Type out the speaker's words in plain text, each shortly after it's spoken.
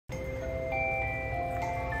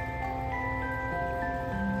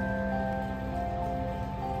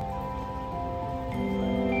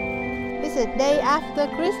the day after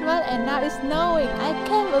Christmas and now it's snowing. I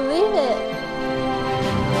can't believe it.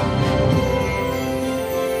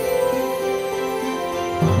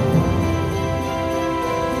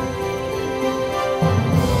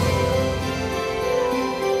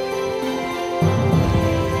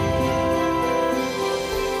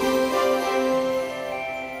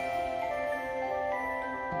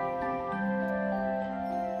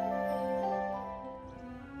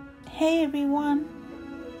 Hey everyone,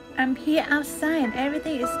 I'm here outside and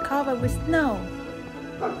everything is covered with snow.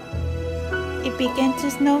 It began to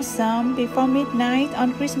snow some before midnight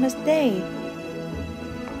on Christmas Day.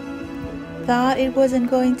 Thought it wasn't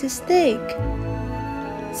going to stick.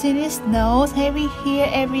 Since it snows heavy here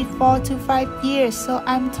every 4 to 5 years, so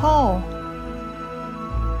I'm told.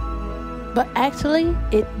 But actually,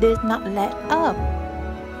 it did not let up.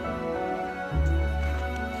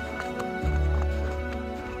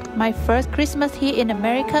 My first Christmas here in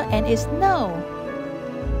America and it's snow.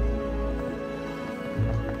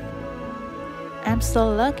 I'm so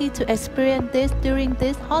lucky to experience this during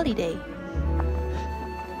this holiday.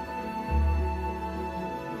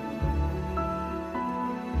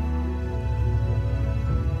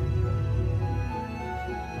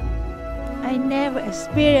 I never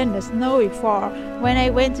experienced the snow before. When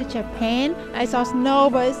I went to Japan, I saw snow,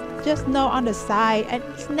 but it's just snow on the side and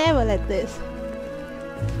it's never like this.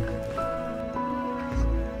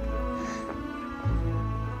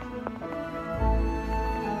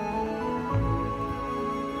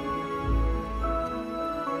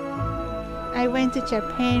 I went to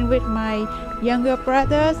Japan with my younger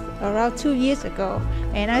brothers around 2 years ago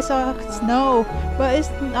and I saw snow, but it's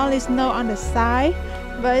only snow on the side,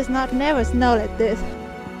 but it's not never snow like this.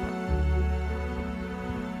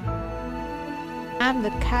 I'm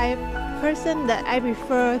the kind of person that I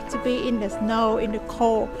prefer to be in the snow, in the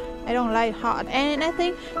cold. I don't like hot, and I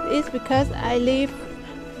think it's because I live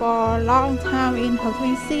for a long time in Ho Chi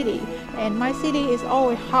Minh City and my city is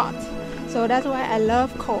always hot, so that's why I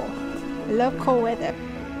love cold. I love cold weather.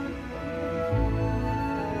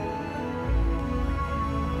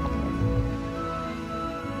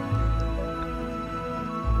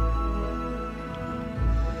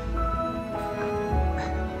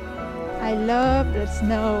 I love the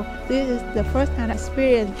snow. This is the first time I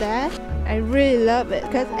experienced that. I really love it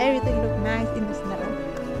because everything looks nice in the snow.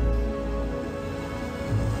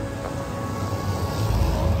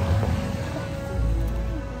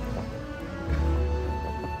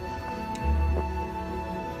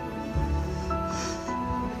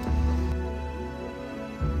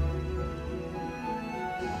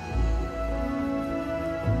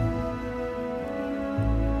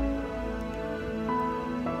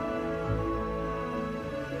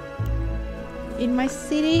 In my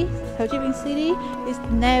city, Ho Chi Minh City, it's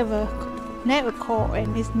never cold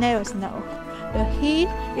and it's never snow. The heat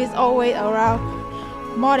is always around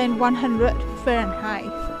more than 100 Fahrenheit.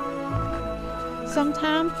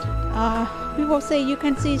 Sometimes people say you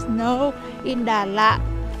can see snow in Đà Lạt,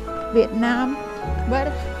 Vietnam, but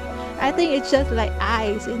I think it's just like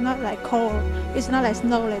ice. It's not like cold. It's not like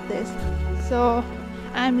snow like this. So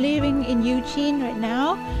I'm living in Eugene right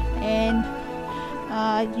now, and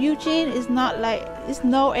Eugene is not like it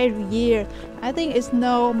snow every year. I think it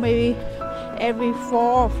snow maybe every 4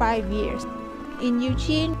 or 5 years. In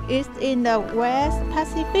Eugene, it's in the West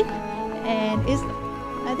Pacific, and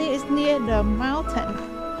I think it's near the mountain.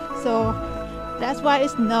 So that's why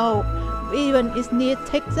it snow. Even it's near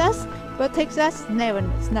Texas, but Texas never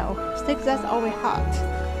snow. Texas always hot.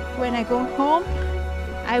 When I go home,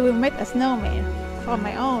 I will make a snowman for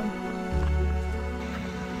my own.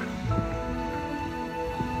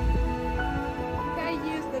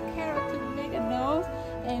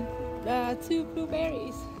 And 2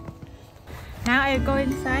 blueberries. Now I go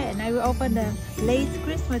inside and I will open the late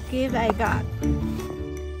Christmas gift I got.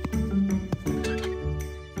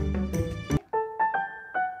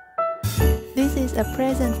 This is a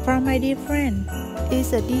present from my dear friend.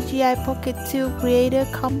 It's a DJI Pocket 2 Creator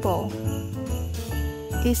Combo.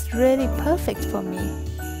 It's really perfect for me.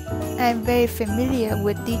 I'm very familiar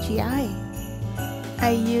with DJI.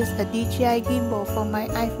 I use a DJI gimbal for my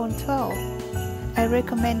iPhone 12. I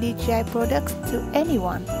recommend DJI products to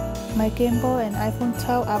anyone. My gimbal and iPhone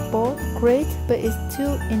 12 are both great, but it's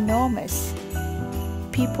too enormous.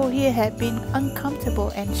 People here have been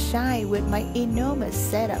uncomfortable and shy with my enormous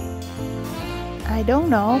setup. I don't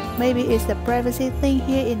know, maybe it's the privacy thing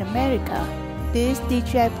here in America. This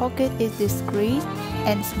DJI Pocket is discreet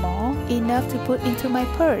and small enough to put into my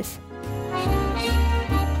purse.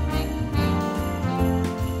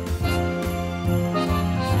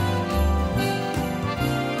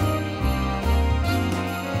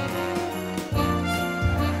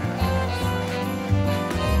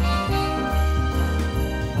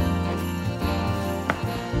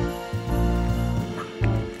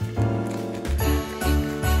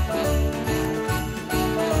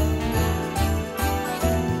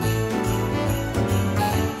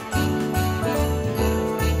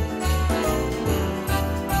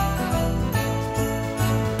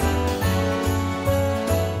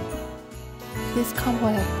 This combo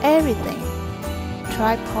has everything: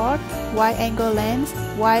 tripod, wide angle lens,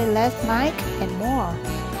 wireless mic, and more.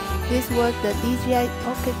 This was the DJI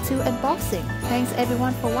Pocket 2 unboxing. Thanks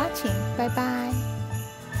everyone for watching. Bye bye.